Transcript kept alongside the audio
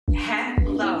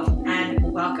Hello and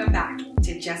welcome back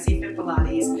to Jessi FIT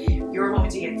Pilates, your home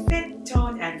to get fit,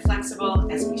 toned, and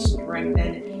flexible as we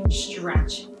strengthen,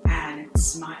 stretch, and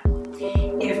smile.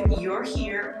 If you're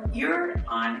here, you're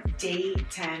on day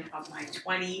 10 of my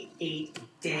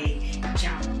 28-day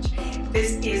challenge.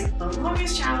 This is the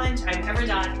longest challenge I've ever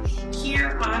done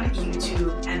here on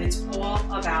YouTube, and it's all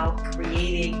about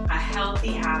creating a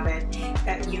healthy habit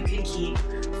that you can keep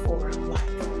for life.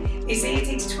 They say it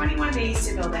takes 21 days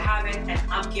to build a habit, and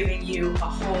I'm giving you a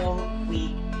whole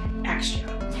week extra.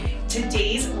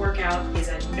 Today's workout is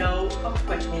a no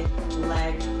equipment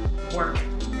leg workout.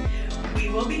 We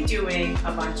will be doing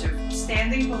a bunch of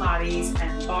standing Pilates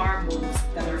and bar moves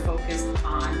that are focused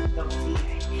on the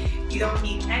plie. You don't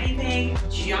need anything,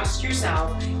 just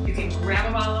yourself. You can grab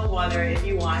a bottle of water if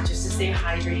you want, just to stay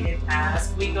hydrated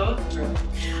as we go through.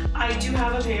 I do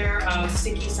have a pair of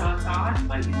sticky socks on,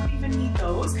 but you don't even need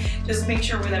those. Just make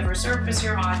sure whatever surface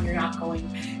you're on, you're not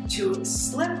going to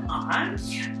slip on.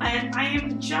 And I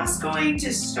am just going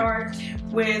to start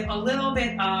with a little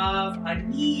bit of a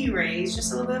knee raise,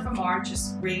 just a little bit of a march.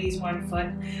 Just raise one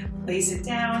foot, place it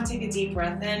down, take a deep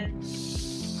breath in,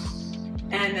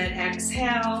 and then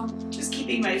exhale, just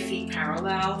keeping my feet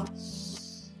parallel.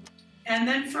 And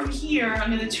then from here,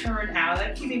 I'm going to turn out.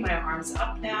 I'm keeping my arms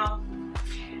up now,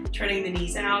 turning the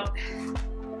knees out,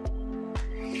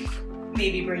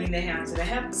 maybe bringing the hands to the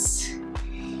hips,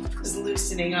 just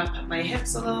loosening up my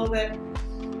hips a little bit.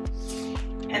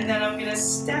 And then I'm going to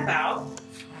step out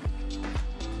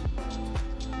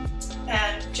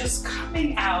and just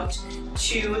coming out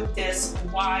to this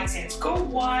wide stance. Go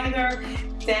wider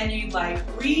than you'd like.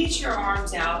 Reach your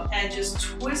arms out and just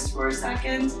twist for a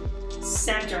second.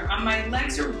 Center. My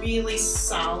legs are really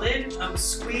solid. I'm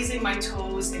squeezing my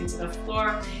toes into the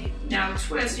floor. Now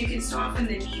twist. You can soften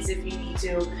the knees if you need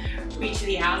to. Reach to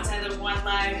the outside of one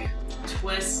leg.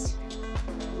 Twist.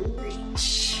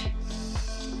 Reach.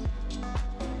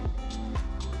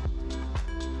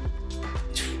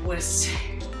 Twist.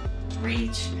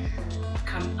 Reach,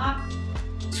 come up,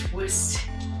 twist,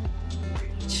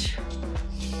 reach.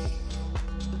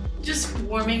 Just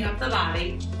warming up the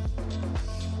body.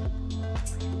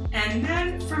 And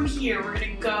then from here, we're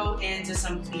gonna go into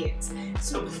some plies.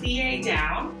 So plie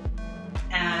down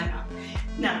and up.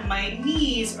 Now my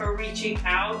knees are reaching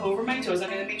out over my toes.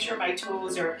 I'm gonna make sure my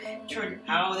toes are turned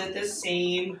out at the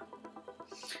same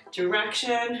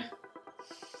direction.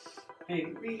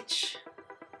 And reach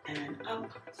and up.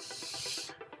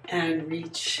 And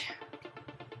reach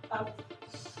up.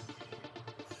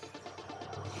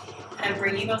 And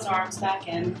bringing those arms back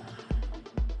in.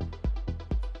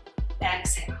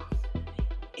 Exhale.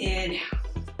 Inhale.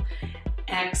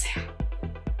 Exhale.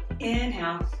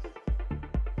 Inhale.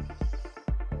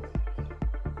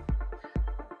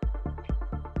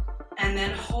 And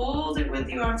then hold it with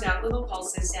the arms out. Little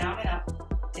pulses down and up.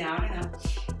 Down and up.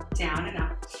 Down and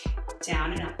up.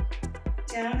 Down and up.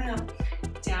 Down and up.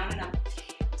 Down and up.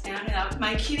 Down and up.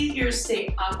 My kitty ears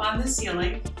stay up on the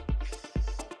ceiling.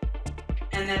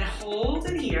 And then hold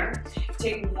it here.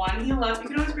 Take one heel up. You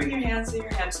can always bring your hands to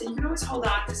your hips. And you can always hold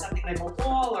on to something like a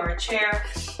wall or a chair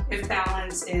if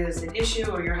balance is an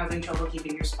issue or you're having trouble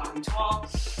keeping your spine tall.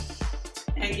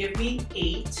 And give me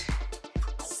 8,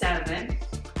 7,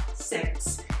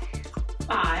 6,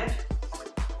 5,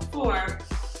 4,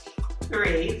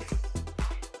 3,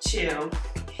 2.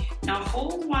 Now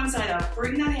hold one side up,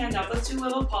 bring that hand up. Let's do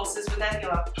little pulses with that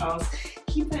heel up pulse.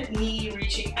 Keep that knee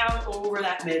reaching out over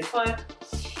that midfoot.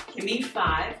 Give me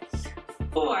 5,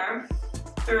 4,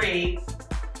 3,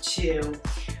 2,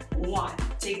 1.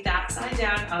 Take that side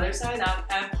down, other side up,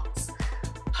 and pulse,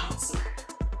 pulse,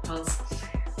 pulse,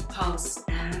 pulse,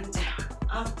 and down,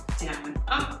 up, down,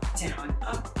 up, down,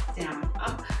 up, down,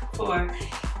 up. 4,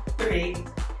 3,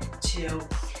 2,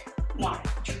 1.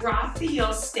 Drop the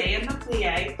heels, stay in the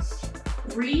plie,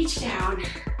 reach down,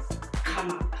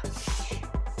 come up,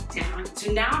 down.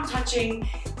 So now I'm touching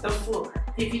the floor.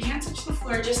 If you can't touch the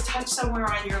floor, just touch somewhere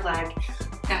on your leg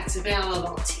that's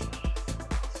available to you.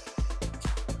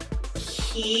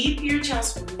 Keep your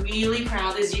chest really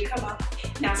proud as you come up.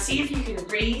 Now see if you can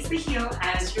raise the heel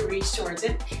as you reach towards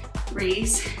it.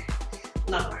 Raise,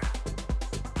 lower,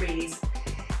 raise,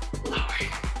 lower.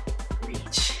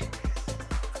 Reach,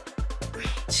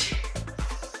 reach,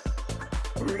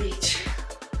 reach.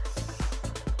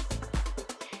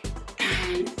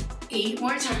 And 8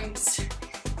 more times.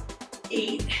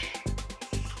 8,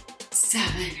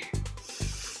 7,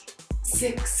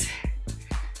 6,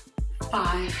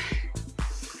 5,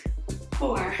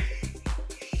 4,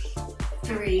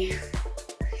 3,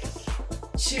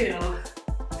 2,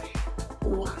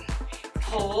 1.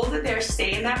 Hold it there,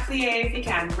 stay in that plie if you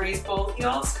can. Raise both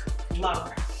heels,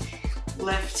 lower.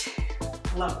 Lift,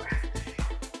 lower.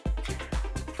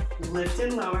 Lift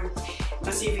and lower.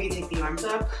 Let's see if you can take the arms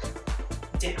up,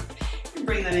 down.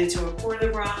 Bring them into a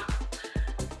quarter bra.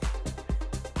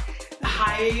 The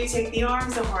higher you take the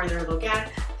arms, the harder it'll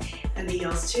get. And the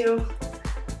heels too.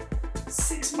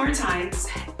 6 more times.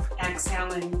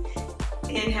 Exhaling,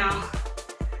 inhale.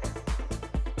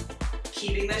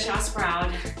 Keeping the chest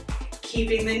proud.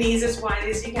 Keeping the knees as wide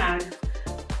as you can.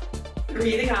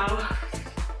 3 to go.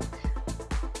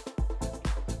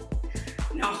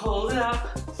 Now hold it up.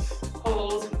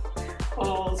 Hold,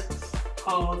 hold,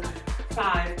 hold.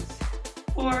 5,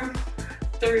 4,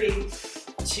 3,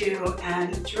 2,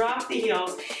 and drop the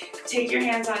heels. Take your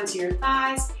hands onto your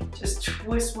thighs. Just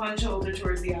twist one shoulder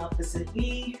towards the opposite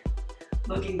knee.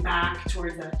 Looking back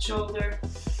towards that shoulder.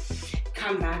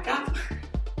 Come back up.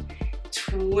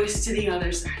 Twist to the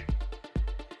other side.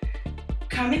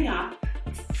 Coming up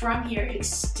from here,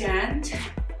 extend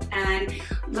and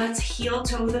let's heel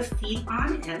toe the feet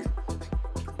on in.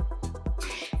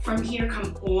 From here,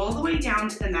 come all the way down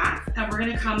to the mat, and we're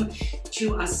gonna come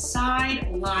to a side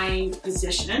lying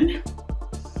position.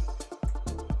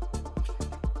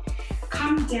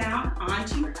 Come down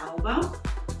onto your elbow.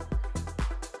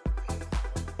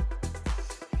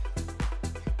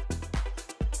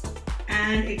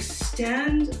 And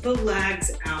extend the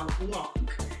legs out long.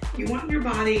 You want your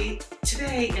body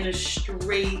today in a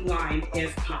straight line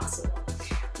if possible.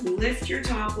 Lift your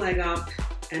top leg up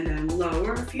and then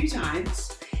lower a few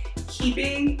times,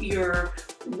 keeping your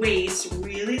waist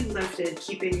really lifted,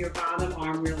 keeping your bottom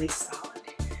arm really solid.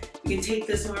 You can take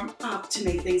this arm up to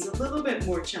make things a little bit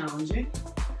more challenging.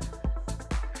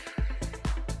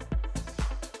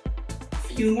 A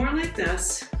few more like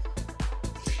this.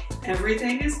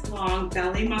 Everything is long,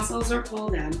 belly muscles are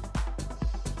pulled in.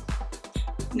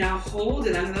 Now hold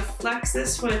it. I'm going to flex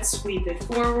this foot, sweep it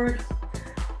forward,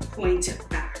 point it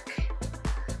back.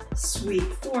 Sweep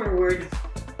forward,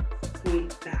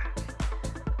 point back.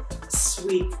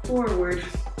 Sweep forward,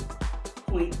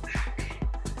 point back.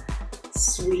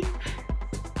 Sweep,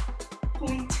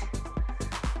 point,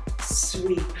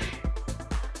 sweep,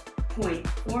 point.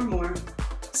 4 more.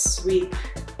 Sweep,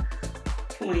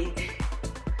 point,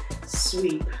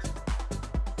 sweep,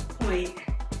 point,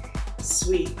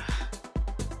 sweep,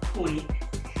 point,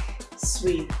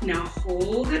 sweep. Now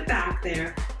hold it back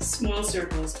there. Small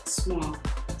circles, small,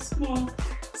 small,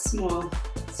 small,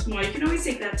 small. You can always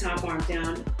take that top arm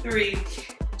down. 3,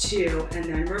 2, and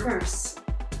then reverse.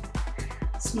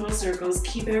 Small circles.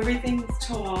 Keep everything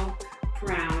tall,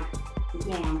 proud,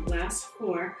 long. Last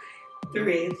 4,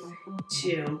 3,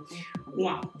 2,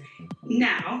 1.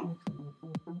 Now,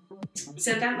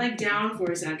 set that leg down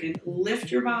for a second.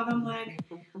 Lift your bottom leg,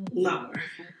 lower.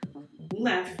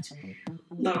 Lift,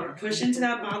 lower. Push into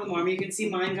that bottom arm. You can see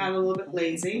mine got a little bit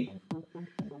lazy.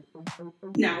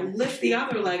 Now lift the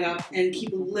other leg up and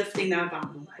keep lifting that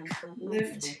bottom leg.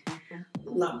 Lift,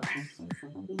 lower.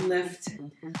 Lift,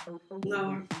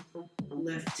 lower.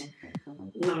 Lift,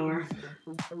 lower.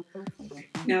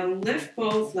 Now lift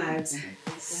both legs.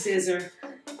 Scissor,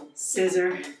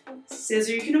 scissor,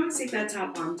 scissor. You can always take that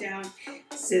top arm down.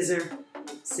 Scissor,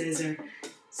 scissor,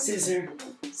 scissor,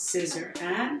 scissor.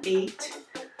 And 8,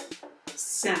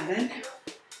 7,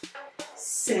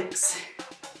 6,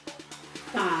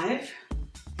 5,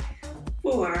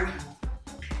 4,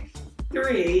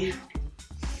 3,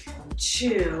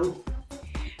 2.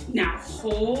 Now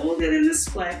hold it in the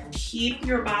split. Keep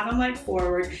your bottom leg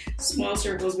forward. Small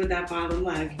circles with that bottom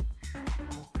leg.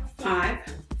 5,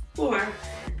 4,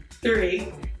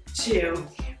 3, 2,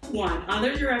 1.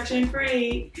 Other direction for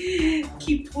 8.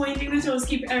 Keep pointing the toes.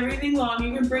 Keep everything long.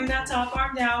 You can bring that top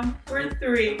arm down for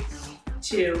 3,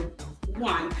 2,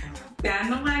 1.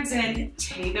 Bend the legs in.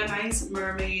 Take a nice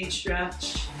mermaid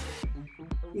stretch.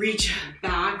 Reach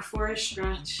back for a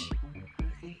stretch.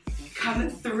 Come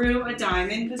through a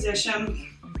diamond position.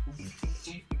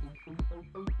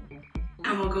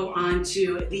 And we'll go on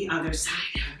to the other side.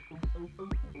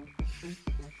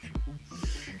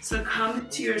 So come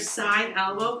to your side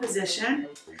elbow position.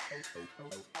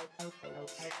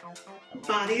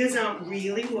 Body is out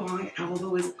really long.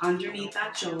 Elbow is underneath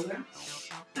that shoulder.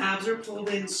 Abs are pulled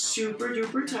in super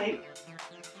duper tight.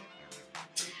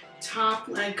 Top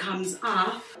leg comes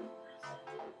up,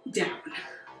 down.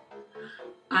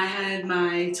 I had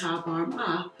my top arm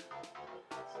up.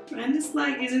 And this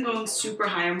leg isn't going super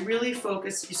high. I'm really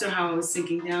focused, you saw how I was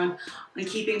sinking down, on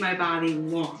keeping my body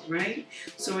long, right?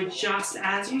 So adjust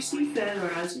as you see fit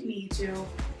or as you need to.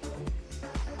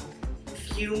 A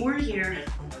few more here.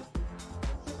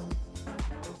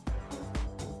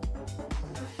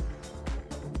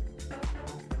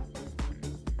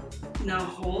 Now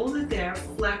hold it there.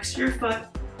 Flex your foot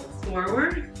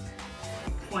forward,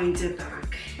 point it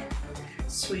back.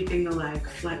 Sweeping the leg,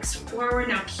 flex forward.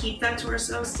 Now keep that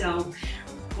torso still,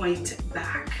 point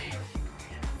back.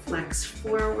 Flex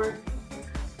forward,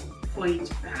 point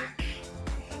back.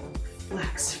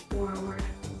 Flex forward,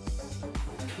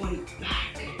 point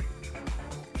back.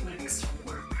 Flex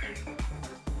forward,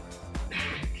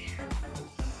 back.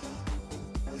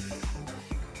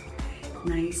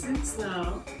 Nice and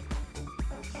slow.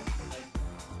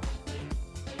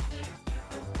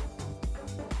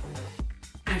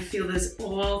 I feel this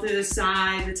all through the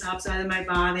side, the top side of my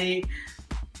body.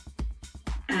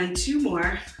 And 2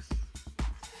 more.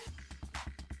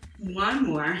 1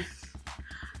 more.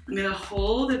 I'm gonna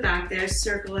hold it back there,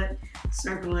 circle it,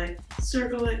 circle it,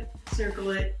 circle it,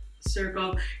 circle it,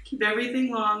 circle. Keep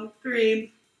everything long.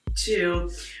 3, 2,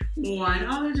 1.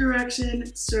 Other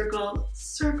direction, circle,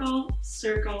 circle,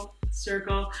 circle,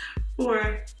 circle.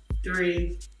 4,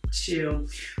 3, 2,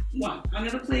 1. I'm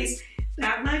gonna place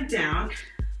that leg down.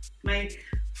 My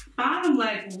bottom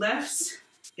leg lifts,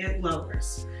 it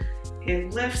lowers.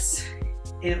 It lifts,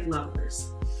 it lowers.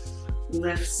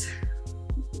 Lifts,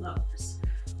 lowers.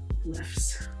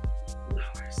 Lifts,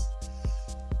 lowers.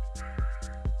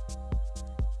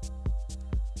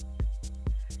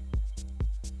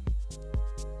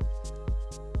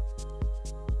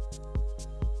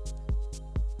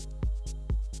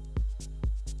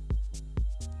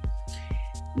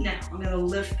 Now I'm going to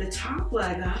lift the top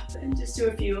leg up and just do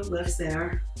a few lifts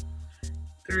there.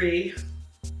 3,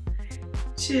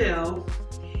 2.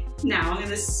 Now I'm going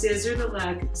to scissor the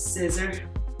leg. Scissor,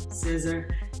 scissor,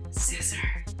 scissor,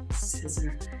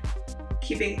 scissor.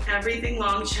 Keeping everything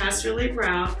long, chest really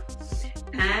proud.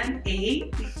 And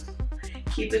 8.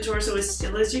 Keep the torso as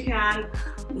still as you can.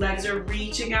 Legs are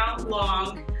reaching out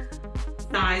long.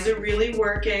 Thighs are really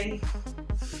working.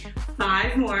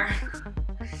 5 more.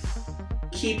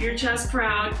 Keep your chest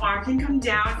proud. Arm can come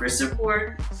down for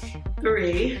support.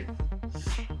 3,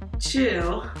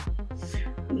 2,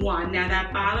 1. Now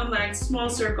that bottom leg, small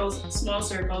circles, small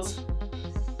circles.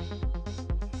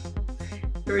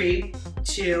 3,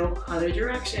 2, other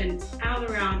direction. Out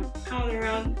around, out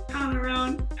around, out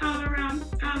around, out around,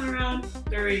 out around.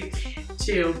 3,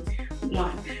 2,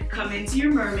 1. Come into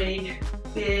your mermaid.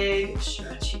 Big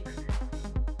stretch here.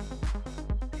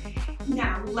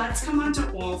 Now let's come onto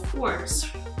all 4s.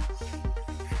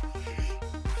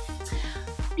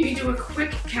 You can do a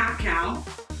quick cat-cow,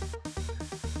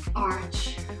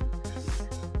 arch,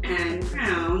 and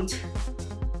round,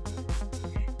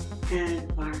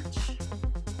 and arch,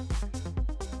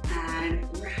 and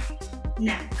round.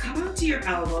 Now come out to your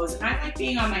elbows. I like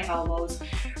being on my elbows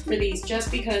for these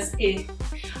just because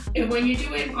when you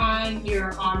do it on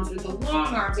your arms with the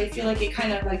long arms, I feel like it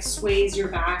kind of like sways your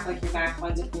back, like your back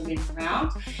winds up moving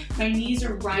around. My knees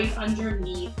are right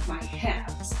underneath my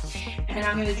hips. And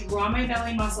I'm gonna draw my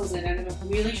belly muscles in. I'm gonna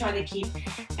really try to keep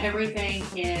everything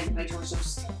in my torso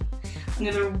still. I'm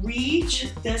gonna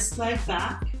reach this leg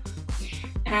back,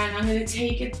 and I'm gonna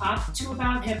take it up to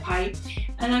about hip height,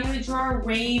 and I'm gonna draw a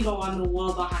rainbow on the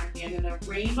wall behind me. I'm gonna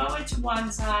rainbow it to one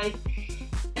side,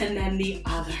 and then the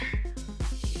other.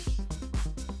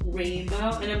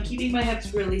 Rainbow, and I'm keeping my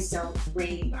hips really still.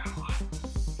 Rainbow,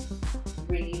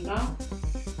 rainbow,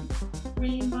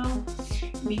 rainbow.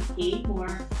 Maybe 8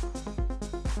 more,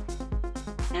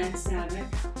 and 7,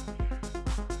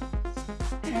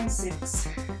 and 6.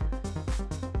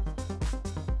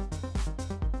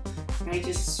 Right,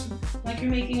 just like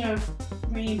you're making a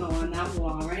rainbow on that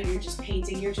wall, right? You're just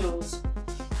painting your toes.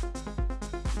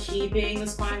 Keeping the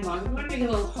spine long. If you want to make it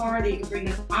a little harder, you can bring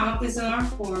the opposite arm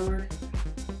forward.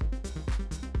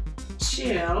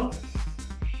 2.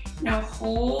 Now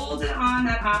hold it on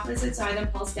that opposite side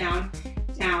and pulse down,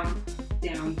 down,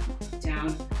 down, down.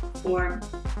 4,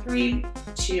 3,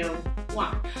 2,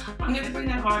 1. I'm going to bring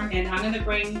that arm in. I'm going to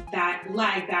bring that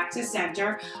leg back to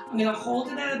center. I'm going to hold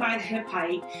it at about hip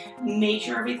height. Make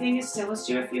sure everything is still. Let's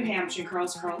do a few hamstring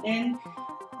curls. Curl in,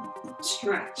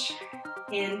 stretch,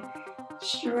 in,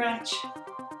 stretch,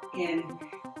 in,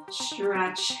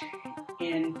 stretch,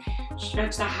 in.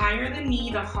 Stretch. The higher the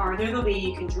knee, the harder they'll be.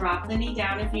 You can drop the knee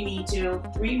down if you need to.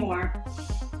 3 more.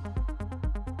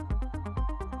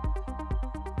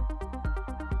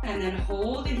 And then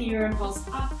hold it here and pulse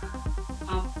up,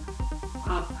 up,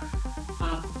 up,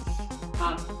 up,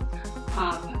 up,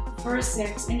 up for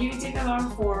 6. And you can take that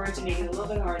arm forward to make it a little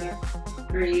bit harder.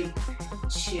 3,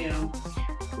 2,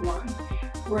 1.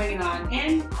 Bring it on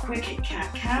in. Quick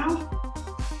cat-cow.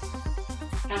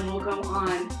 And we'll go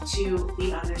on to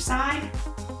the other side.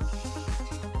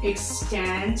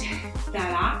 Extend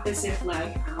that opposite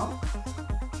leg out.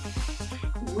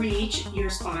 reach your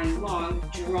spine long,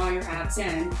 draw your abs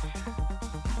in.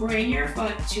 Bring your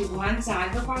foot to one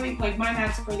side. They'll probably, like my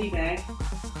mat's pretty big.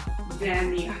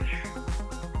 Then the other.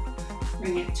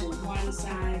 Bring it to one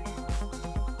side,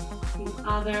 the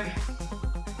other,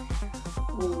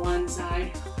 one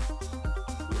side,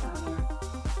 the other,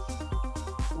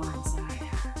 one side,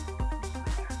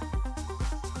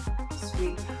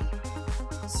 sweep,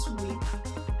 sweep,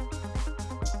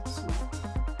 sweep,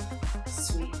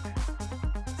 sweep,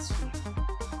 sweep,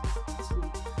 sweep,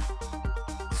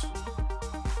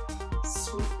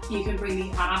 sweep. You can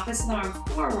bring the opposite arm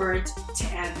forward to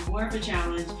add more of a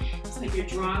challenge. It's like you're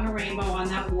drawing a rainbow on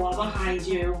that wall behind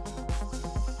you.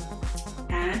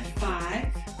 And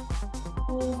 5,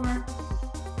 over,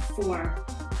 4,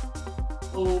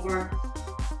 over,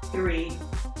 3,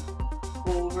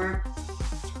 over.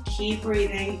 Keep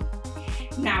breathing.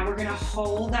 Now we're gonna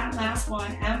hold that last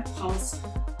one and pulse,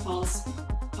 pulse,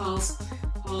 pulse,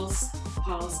 pulse,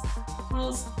 pulse,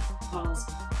 pulse, pulse,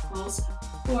 pulse.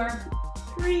 4,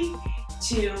 3,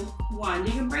 2, 1.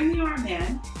 You can bring the arm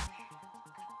in.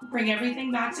 Bring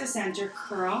everything back to center.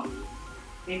 Curl,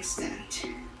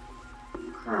 extend.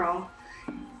 Curl,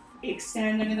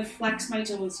 extend. I'm going to flex my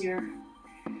toes here.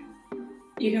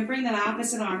 You can bring that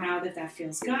opposite arm out if that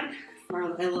feels good for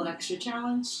a little extra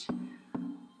challenge.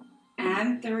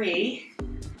 And 3,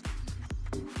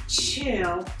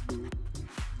 2,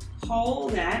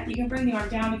 hold it. You can bring the arm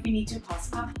down if you need to.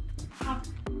 Pulse up, up,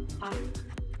 up,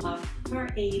 up for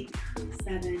 8,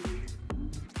 7,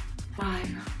 5,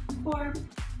 4,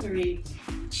 3,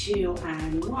 2,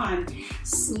 and 1.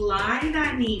 Slide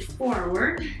that knee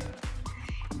forward.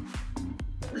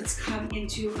 Let's come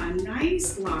into a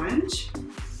nice lunge.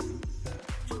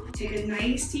 Take a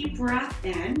nice deep breath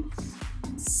in.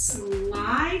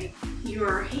 Slide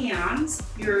your hands,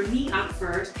 your knee up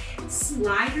first.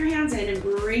 Slide your hands in and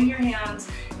bring your hands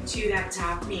to that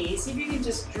top knee. See if you can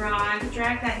just drag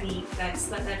that knee, that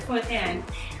foot in,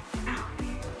 out,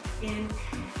 in,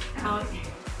 out,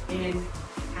 in,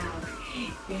 out,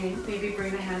 in. Maybe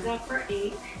bring the hands up for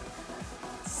 8,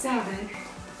 7,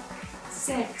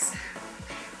 6,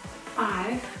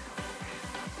 5,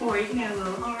 4. You can add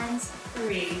little arms.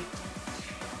 3,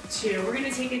 2. We're going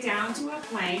to take it down to a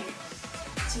plank.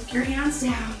 Take your hands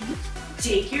down.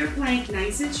 Take your plank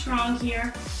nice and strong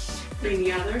here. Bring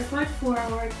the other foot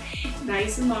forward,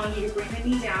 nice and long. You can bring the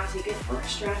knee down, take it for a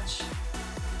stretch.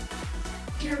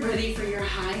 Get ready for your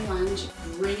high lunge.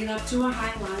 Bring it up to a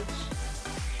high lunge.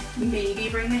 Maybe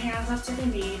bring the hands up to the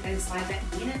knee and slide that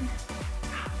knee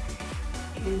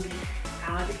in,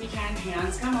 out if you can.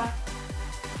 Hands come up.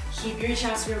 Keep your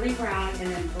chest really proud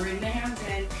and then bring the hands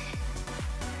in.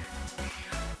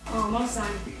 Almost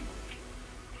done.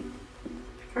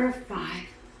 For 5,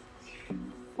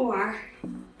 4,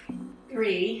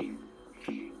 3,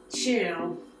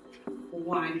 2,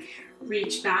 1.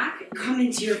 Reach back, come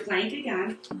into your plank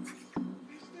again.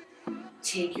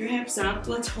 Take your hips up.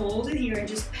 Let's hold it here and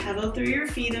just pedal through your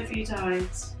feet a few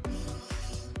times.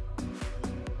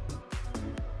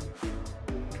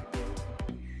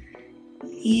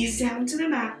 Ease down to the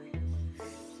mat.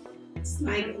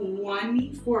 Slide one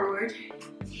knee forward.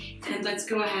 And let's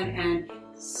go ahead and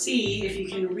see if you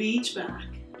can reach back.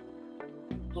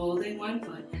 Holding one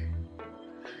foot.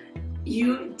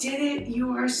 You did it.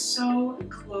 You are so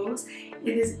close.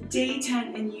 It is day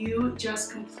 10 and you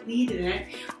just completed it,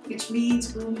 which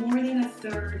means we're more than a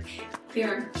third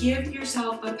there. Give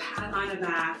yourself a pat on the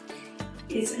back.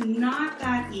 It's not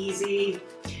that easy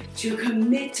to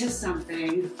commit to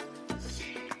something.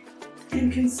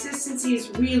 And consistency is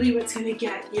really what's going to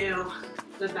get you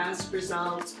the best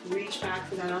results. Reach back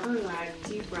for that other leg.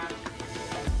 Deep breath.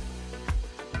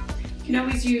 You can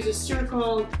always use a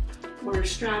circle or a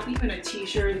strap, even a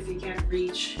t-shirt if you can't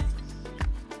reach.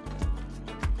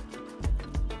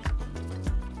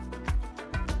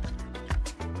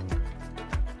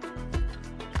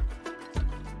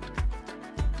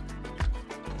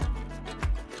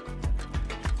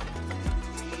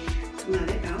 Let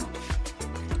it go.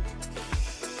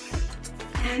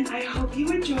 And I hope you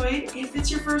enjoyed. If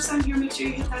it's your first time here, make sure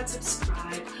you hit that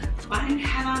subscribe button.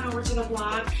 Head on over to the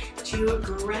blog to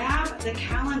grab the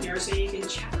calendar so you can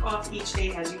check off each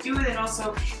day as you do it. And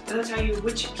also, it'll tell you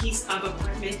which piece of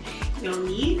equipment you'll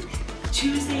need.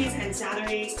 Tuesdays and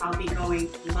Saturdays, I'll be going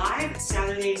live.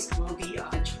 Saturdays will be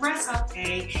a dress up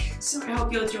day. So I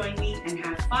hope you'll join me and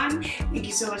have fun. Thank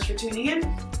you so much for tuning in.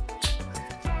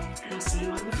 And I'll see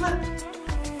you on the flip.